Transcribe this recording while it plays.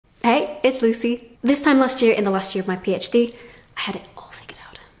it's Lucy. This time last year, in the last year of my PhD, I had it all figured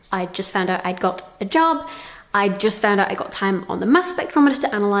out. I just found out I'd got a job. I just found out I got time on the mass spectrometer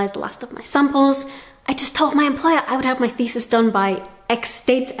to analyse the last of my samples. I just told my employer I would have my thesis done by X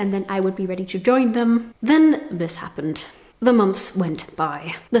date and then I would be ready to join them. Then this happened. The months went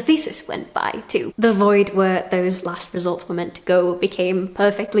by. The thesis went by too. The void where those last results were meant to go became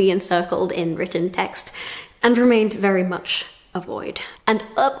perfectly encircled in written text and remained very much a void. And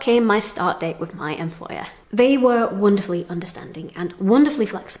up came my start date with my employer. They were wonderfully understanding and wonderfully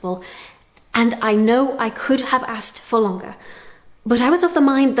flexible, and I know I could have asked for longer, but I was of the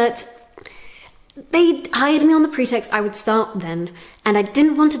mind that they hired me on the pretext I would start then, and I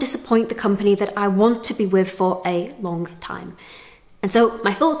didn't want to disappoint the company that I want to be with for a long time. And so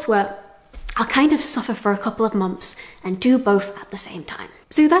my thoughts were, I'll kind of suffer for a couple of months and do both at the same time.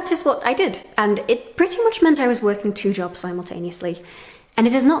 So that is what I did, and it pretty much meant I was working 2 jobs simultaneously, and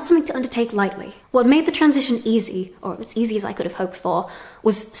it is not something to undertake lightly. What made the transition easy, or as easy as I could have hoped for,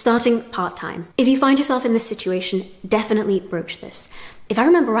 was starting part-time. If you find yourself in this situation, definitely broach this. If I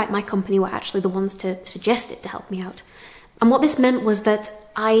remember right, my company were actually the ones to suggest it to help me out. And what this meant was that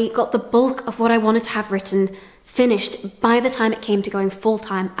I got the bulk of what I wanted to have written finished by the time it came to going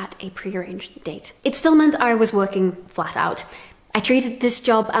full-time at a pre-arranged date. It still meant I was working flat out. I treated this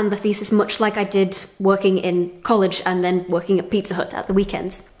job and the thesis much like I did working in college and then working at Pizza Hut at the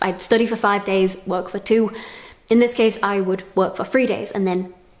weekends. I'd study for 5 days, work for 2. In this case, I would work for 3 days and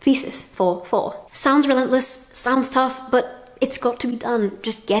then thesis for 4. Sounds relentless, sounds tough, but it's got to be done.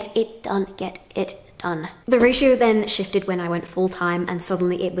 Just get it done, get it done. The ratio then shifted when I went full-time, and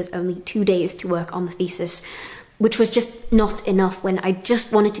suddenly it was only 2 days to work on the thesis, which was just not enough when I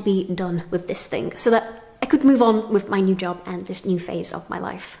just wanted to be done with this thing so that I could move on with my new job and this new phase of my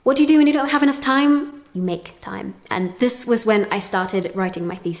life. What do you do when you don't have enough time? You make time. And this was when I started writing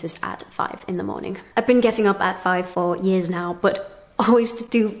my thesis at 5 in the morning. I've been getting up at 5 for years now, but always to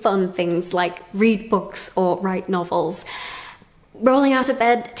do fun things like read books or write novels. Rolling out of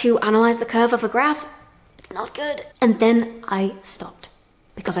bed to analyse the curve of a graph, it's not good. And then I stopped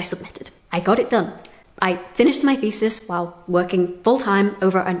because I submitted. I got it done. I finished my thesis while working full-time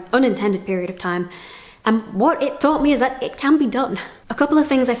over an unintended period of time. And what it taught me is that it can be done. A couple of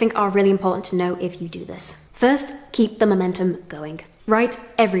things I think are really important to know if you do this. First, keep the momentum going. Write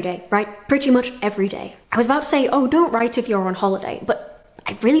every day. Write pretty much every day. I was about to say, oh, don't write if you're on holiday, but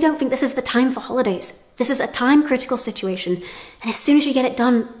I really don't think this is the time for holidays. This is a time-critical situation, and as soon as you get it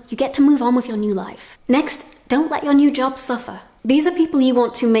done, you get to move on with your new life. Next, don't let your new job suffer. These are people you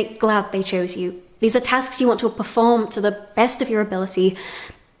want to make glad they chose you. These are tasks you want to perform to the best of your ability.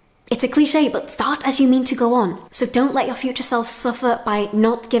 It's a cliche, but start as you mean to go on. So don't let your future self suffer by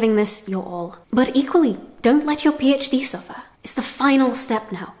not giving this your all. But equally, don't let your PhD suffer. It's the final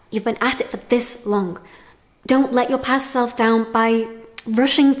step now. You've been at it for this long. Don't let your past self down by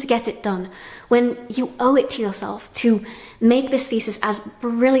rushing to get it done when you owe it to yourself to make this thesis as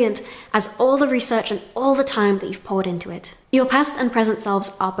brilliant as all the research and all the time that you've poured into it. Your past and present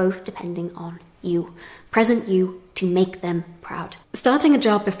selves are both depending on you. Present you to make them proud. Starting a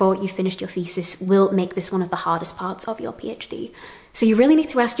job before you've finished your thesis will make this one of the hardest parts of your PhD. So you really need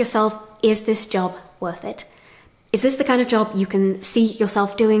to ask yourself, is this job worth it? Is this the kind of job you can see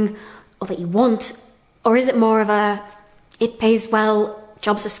yourself doing or that you want? Or is it more of a, it pays well,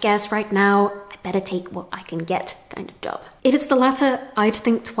 jobs are scarce right now, I better take what I can get kind of job? If it's the latter, I'd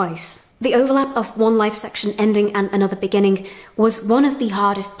think twice. The overlap of one life section ending and another beginning was one of the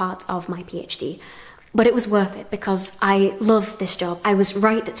hardest parts of my PhD. But it was worth it because I love this job. I was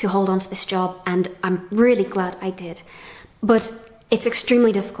right to hold on to this job and I'm really glad I did. But it's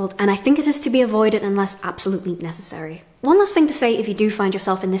extremely difficult and I think it is to be avoided unless absolutely necessary. One last thing to say if you do find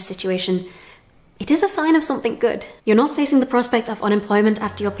yourself in this situation, it is a sign of something good. You're not facing the prospect of unemployment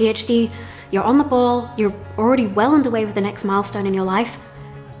after your PhD, you're on the ball, you're already well underway with the next milestone in your life.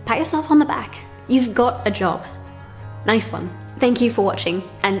 Pat yourself on the back. You've got a job. Nice one. Thank you for watching,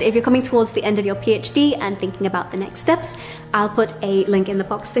 and if you're coming towards the end of your PhD and thinking about the next steps, I'll put a link in the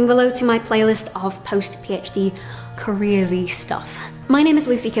box thing below to my playlist of post-PhD careersy stuff. My name is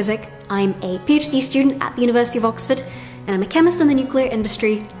Lucy Kissick, I'm a PhD student at the University of Oxford, and I'm a chemist in the nuclear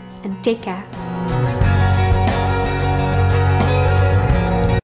industry, and take care.